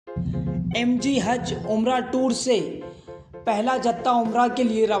MG हज उम्रा tour से पहला जत्था उम्रा के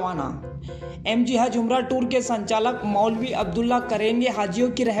लिए रवाना। MG हज उम्रा टूर के संचालक मौलवी अब्दुल्ला करेंगे हाजियों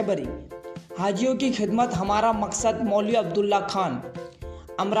की रहबरी। हाजियों की खिदमत हमारा मकसद। मौलवी अब्दुल्ला खान।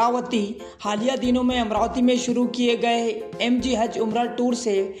 अमरावती। हालिया दिनों में अमरावती में शुरू किए गए MG हज उम्रा टूर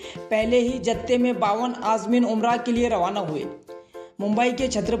से पहले ही जत्थे में 52 आज़मीन उम्रा के लिए रवाना हुए। मुंबई के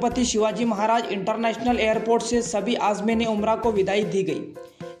छत्रपति शिवाजी महाराज इंटरनेशनल एयरपोर्ट से सभी आज़मीन उम्रा को विदाई दी गई।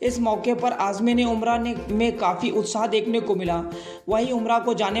 इस मौके पर आज़मीन उम्रा में काफ़ी उत्साह देखने को मिला। वहीं उम्रा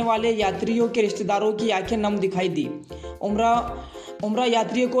को जाने वाले यात्रियों के रिश्तेदारों की आंखें नम दिखाई दी। उम्रा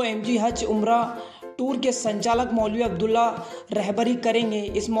यात्रियों को MG हज उम्रा टूर के संचालक मौलवी अब्दुल्ला रहबरी करेंगे।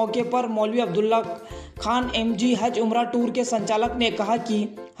 इस मौके पर मौलवी अब्दुल्ला खान MG हज उम्रा टूर के संचालक ने कहा कि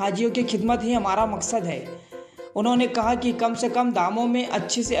हाजियों की खिदमत ही हमारा मकसद है। उन्होंने कहा कि कम से कम दामों में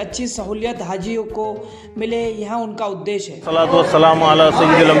अच्छी से अच्छी सहूलियत हाजियों को मिले, यह उनका उद्देश्य है। सलातो वस्सलामु अला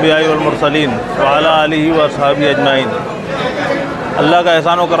सय्यिदिल अंबिया वल मुरसलीन व अला आलिहि व अस्हाबिहि अजमाइन। अल्लाह का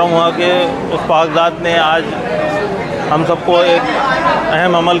एहसान व करम हुआ कि उस पाकज़ात ने आज हम सबको एक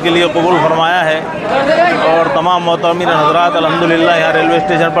अहम अमल के लिए कबूल फरमाया है और तमाम मोहतरमीन हज़रात अल्हम्दुलिल्लाह यहाँ रेलवे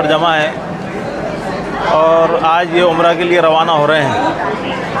स्टेशन पर जमा है और आज ये उम्रा के लिए रवाना हो रहे हैं।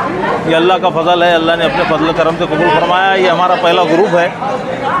 ये अल्लाह का फ़ज़ल है, अल्लाह ने अपने फ़ज़ल करम से कबूल फरमाया। ये हमारा पहला ग्रुप है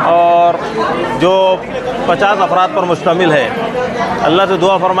और जो 50 अफराद पर मुश्तमिल है। अल्लाह से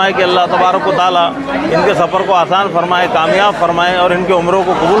दुआ फरमाए कि अल्लाह तबारक व तआला इनके सफ़र को आसान फरमाए, कामयाब फरमाए और इनके उम्रों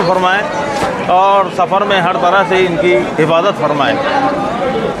को कबूल फरमाए और सफ़र में हर तरह से इनकी हिफाजत फरमाए।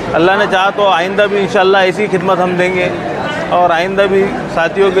 अल्लाह ने चाहा तो आइंदा भी इंशाअल्लाह ऐसी खिदमत हम देंगे और आइंदा भी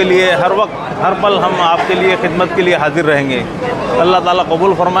साथियों के लिए हर वक्त हर पल हम आपके लिए खिदमत के लिए हाजिर रहेंगे। अल्लाह ताला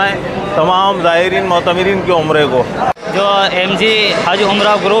कबूल फरमाए तमाम ज़ायरीन मोतमिरीन के उम्रे को। जो MG हज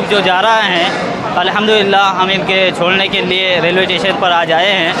उम्रा ग्रुप जो जा रहा है, अल्हम्दुलिल्लाह हम इनके छोड़ने के लिए रेलवे स्टेशन पर आज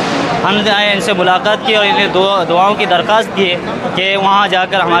आए हैं। हमने इनसे मुलाकात की और इन्हें दुआओं की दरख्वास्त की कि वहाँ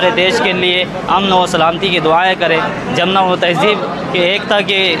जाकर हमारे देश के लिए अमन व सलामती की दुआएं करें, जमना व तहज़ीब की एकता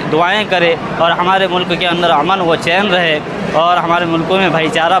की दुआएं करें और हमारे मुल्क के अंदर अमन व चैन रहे और हमारे मुल्कों में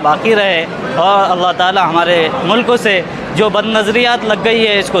भाईचारा बाकी रहे और अल्लाह ताला हमारे मुल्कों से जो बदनज़रियात लग गई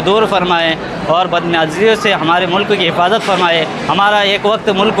है इसको दूर फरमाए और बदनज़रियों से हमारे मुल्क की हिफाजत फरमाए। हमारा एक वक्त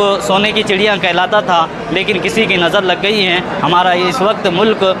मुल्क सोने की चिड़िया कहलाता था, लेकिन किसी की नज़र लग गई है। हमारा इस वक्त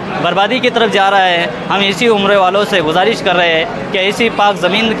मुल्क बर्बादी की तरफ जा रहा है। हम इसी उम्र वालों से गुजारिश कर रहे हैं कि इसी पाक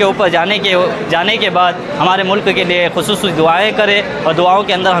ज़मीन के ऊपर जाने के बाद हमारे मुल्क के लिए खुसूसी दुआएँ करें और दुआओं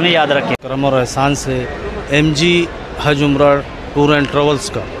के अंदर हमें याद रखें। करम और एहसान से MG हज उम्रा टूर एंड ट्रेवल्स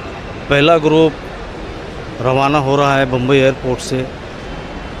का पहला ग्रुप रवाना हो रहा है बम्बई एयरपोर्ट से।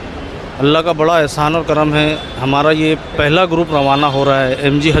 अल्लाह का बड़ा एहसान और करम है, हमारा ये पहला ग्रुप रवाना हो रहा है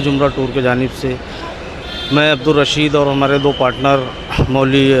MG हज उम्रा टूर के जानिब से। मैं अब्दुल रशीद और हमारे 2 पार्टनर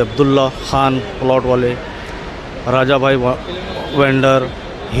मौलवी अब्दुल्ला खान प्लॉट वाले, राजा भाई vendor,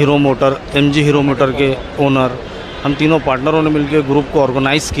 hero motor MG hero motor के ओनर, हम तीनों पार्टनरों ने मिलकर ग्रुप को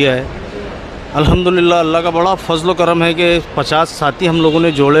ऑर्गेनाइज़ किया है। अल्हम्दुलिल्लाह अल्लाह का बड़ा फजल करम है कि 50 साथी हम लोगों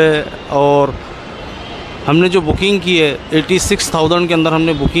ने जोड़े और हमने जो बुकिंग की है 86,000 के अंदर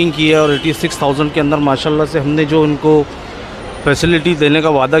हमने बुकिंग की है और 86,000 के अंदर माशाल्लाह से हमने जो उनको फैसिलिटी देने का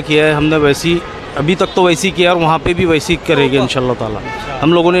वादा किया है हमने वैसी अभी तक तो वैसी किया और वहाँ पे भी वैसी करेंगे इंशाल्लाह ताला।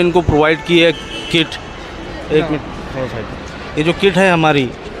 हम लोगों ने इनको प्रोवाइड की है किट। एक मिनट, ये जो किट है हमारी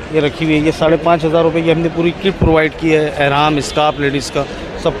ये रखी हुई है, ये 5,500 रुपये की हमने पूरी किट प्रोवाइड की है, एहराम, स्कार्फ, लेडीज़ का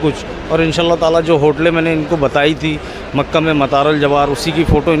सब कुछ। और इंशाल्लाह ताला जो होटलें मैंने इनको बताई थी मक्का में मतारल जवार, उसी की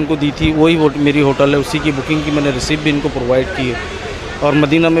फ़ोटो इनको दी थी, वही मेरी होटल है, उसी की बुकिंग की मैंने रिसीप्ट भी इनको प्रोवाइड की है। और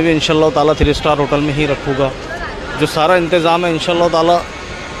मदीना में भी इंशाल्लाह ताला 3 स्टार होटल में ही रखूँगा। जो सारा इंतज़ाम है इंशाल्लाह ताला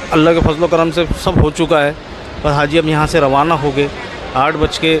अल्लाह के फजल करम से सब हो चुका है। बस हाजी अब यहाँ से रवाना हो गए।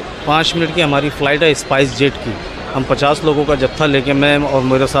 8:05 की हमारी फ़्लाइट है स्पाइस जेट की। हम 50 लोगों का जत्था लेके, मैं और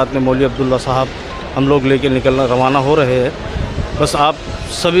मेरे साथ में मौलवी अब्दुल्ला साहब, हम लोग लेके रवाना हो रहे हैं। बस आप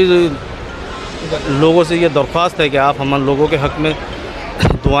सभी लोगों से ये दरख्वास्त है कि आप हम लोगों के हक़ में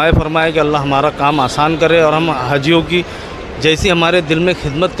दुआएं फरमाएं कि अल्लाह हमारा काम आसान करे और हम हाजियों की जैसी हमारे दिल में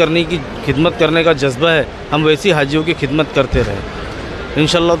खिदमत करने का जज्बा है हम वैसी हाजियों की खिदमत करते रहें।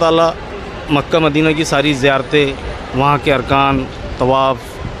 इंशाअल्लाह ताला मक्का मदीना की सारी ज़ियारतें, वहाँ के अरकान, तवाफ़,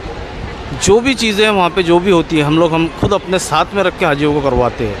 जो भी चीज़ें हैं वहाँ पे जो भी होती है हम खुद अपने साथ में रख के हाजियों को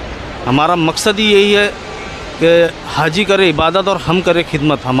करवाते हैं। हमारा मकसद ही यही है कि हाजी करे इबादत और हम करें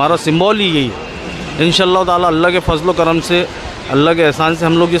खिदमत, हमारा सिंबल ही यही है। इंशाअल्लाह ताला अल्लाह के फजल करम से, अल्लाह के एहसान से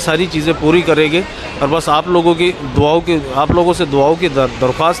हम लोग ये सारी चीज़ें पूरी करेंगे। और बस आप लोगों से दुआओं की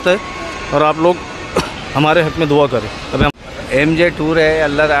दरख्वास्त है और आप लोग हमारे हक़ में दुआ करें। MG टूर है,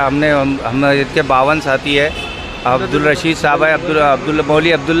 अल्लाह हम इसके 52 साथी है अब्दुल रशीद साहब है, अब्दुल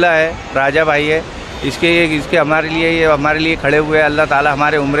मौली अब्दुल्ला है, राजा भाई है। इसके हमारे लिए खड़े हुए हैं। अल्लाह ताला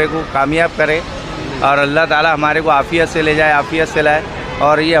हमारे उम्रे को कामयाब करे और अल्लाह ताला हमारे को आफ़ियत से ले जाए, आफ़ियत से लाए।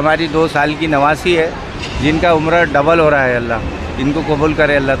 और ये हमारी 2 साल की नवासी है जिनका उम्र डबल हो रहा है। अल्लाह इनको कबूल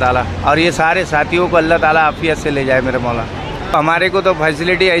करे अल्लाह ताला, और ये सारे साथियों को अल्लाह ताला आफ़ियत से ले जाए मेरे मौला। हमारे को तो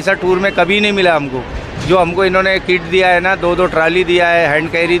फैसिलिटी ऐसा टूर में कभी नहीं मिला हमको। जो हमको इन्होंने किट दिया है ना, 2 ट्राली दिया है, हैंड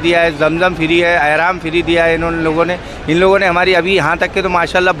कैरी दिया है, जमजम फ्री है, एहराम फ्री दिया है इन लोगों ने हमारी अभी यहाँ तक के तो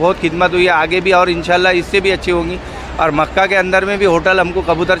माशाल्लाह बहुत खिदमत हुई है। आगे भी और इंशाल्लाह इससे भी अच्छी होंगी। और मक्का के अंदर में भी होटल हमको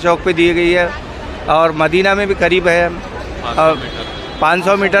कबूतर चौक पे दी गई है, और मदीना में भी करीब है, और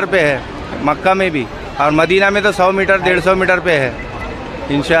 500 मीटर पे है मक्का में भी, और मदीना में तो 100 मीटर 150 मीटर पे है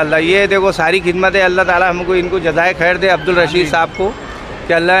इंशाल्लाह। ये देखो सारी खिदमत है। अल्लाह ताला हमको इनको जज़ाए खैर दे अब्दुल रशीद साहब को,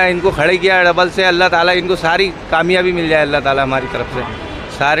 कि अल्लाह इनको खड़े किया डबल से। अल्लाह ताला इनको सारी कामयाबी मिल जाए अल्लाह ताला हमारी तरफ से,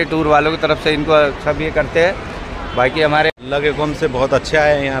 सारे टूर वालों की तरफ से इनको सब ये करते हैं। बाकी हमारे अल्लाह के हुक्म से बहुत अच्छे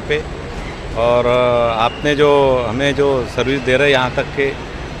आए हैं यहाँ पे। और आपने जो हमें जो सर्विस दे रहे हैं यहाँ तक के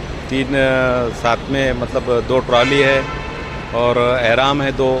 3 साथ में, मतलब 2 ट्रॉली है और एहराम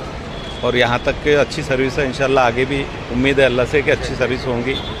है 2, और यहाँ तक के अच्छी सर्विस है। इंशाल्लाह आगे भी उम्मीद है अल्लाह से कि अच्छी सर्विस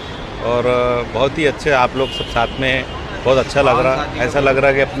होंगी। और बहुत ही अच्छे आप लोग सब साथ में हैं, बहुत अच्छा लग रहा। ऐसा लग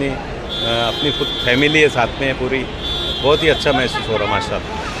रहा कि अपनी खुद फैमिली है साथ में पूरी। बहुत ही अच्छा महसूस हो रहा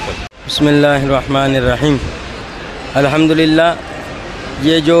माशाअल्लाह। बिस्मिल्लाहिर्रहमानिर्रहीम। अल्हम्दुलिल्लाह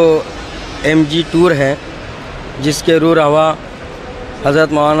ये जो MG टूर है जिसके रूह रवा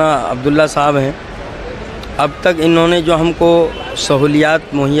हज़रत मौलाना अब्दुल्ला साहब हैं, अब तक इन्होंने जो हमको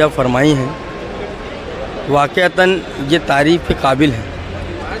सहूलियात मुहैया फरमाई हैं वाक़अतन ये तारीफ़ के काबिल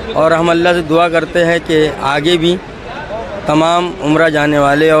है। और हम अल्लाह से दुआ करते हैं कि आगे भी तमाम उम्रा जाने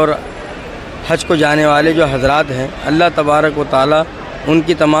वाले और हज को जाने वाले जो हजरात हैं, अल्लाह तबारक व ताला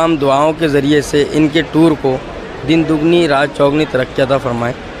उनकी तमाम दुआओं के ज़रिए से इनके टूर को दिन दुगनी रात चौगनी तरक्की अता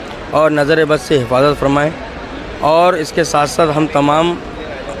फ़रमाएँ और नज़र बद से हिफाजत फ़रमाएँ। और इसके साथ साथ हम तमाम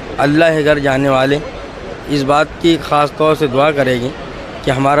अल्लाह के घर जाने वाले इस बात की ख़ास तौर से दुआ करेंगे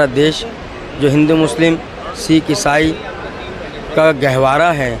कि हमारा देश जो हिंदू मुस्लिम सिख ईसाई का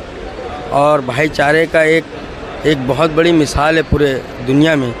गहवारा है और भाईचारे का एक बहुत बड़ी मिसाल है पूरे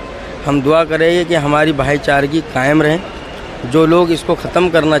दुनिया में, हम दुआ करेंगे कि हमारी भाईचारगी कायम रहे। जो लोग इसको ख़त्म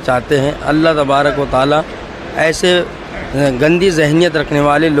करना चाहते हैं, अल्लाह तबारक व ताला ऐसे गंदी जहनीत रखने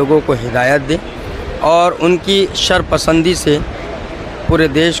वाले लोगों को हिदायत दे और उनकी शर पसंदी से पूरे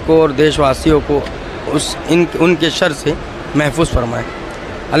देश को और देशवासियों को उनके शर से महफूज फरमाए।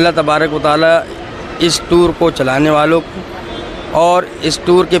 अल्लाह तबारक व ताला इस टूर को चलाने वालों को और इस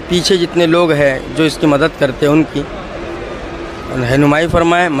टूर के पीछे जितने लोग हैं जो इसकी मदद करते हैं उनकी रहनुमाई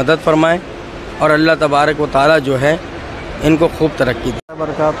फरमाए, मदद फरमाए, और अल्लाह तबारक व ताला जो है इनको खूब तरक्की दे।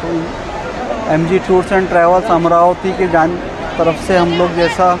 बरकातहू। MG tours and travels Amravati की तरफ से हम लोग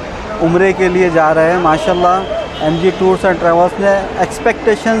जैसा उम्रे के लिए जा रहे हैं, माशाल्लाह MG टूर्स एंड ट्रैवल्स ने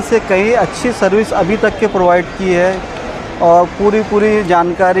एक्सपेक्टेशन से कहीं अच्छी सर्विस अभी तक के प्रोवाइड की है और पूरी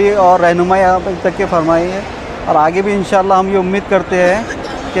जानकारी और रहनुमाई अभी तक के फरमाई है। और आगे भी इंशाल्लाह हम ये उम्मीद करते हैं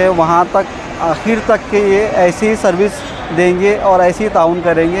कि वहाँ तक आखिर तक के ये ऐसी ही सर्विस देंगे और ऐसी ही ताउन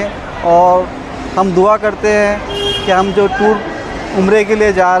करेंगे। और हम दुआ करते हैं कि हम जो टूर उम्रे के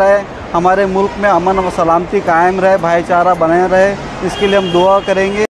लिए जा रहे हैं, हमारे मुल्क में अमन व सलामती कायम रहे, भाईचारा बने रहे, इसके लिए हम दुआ करेंगे।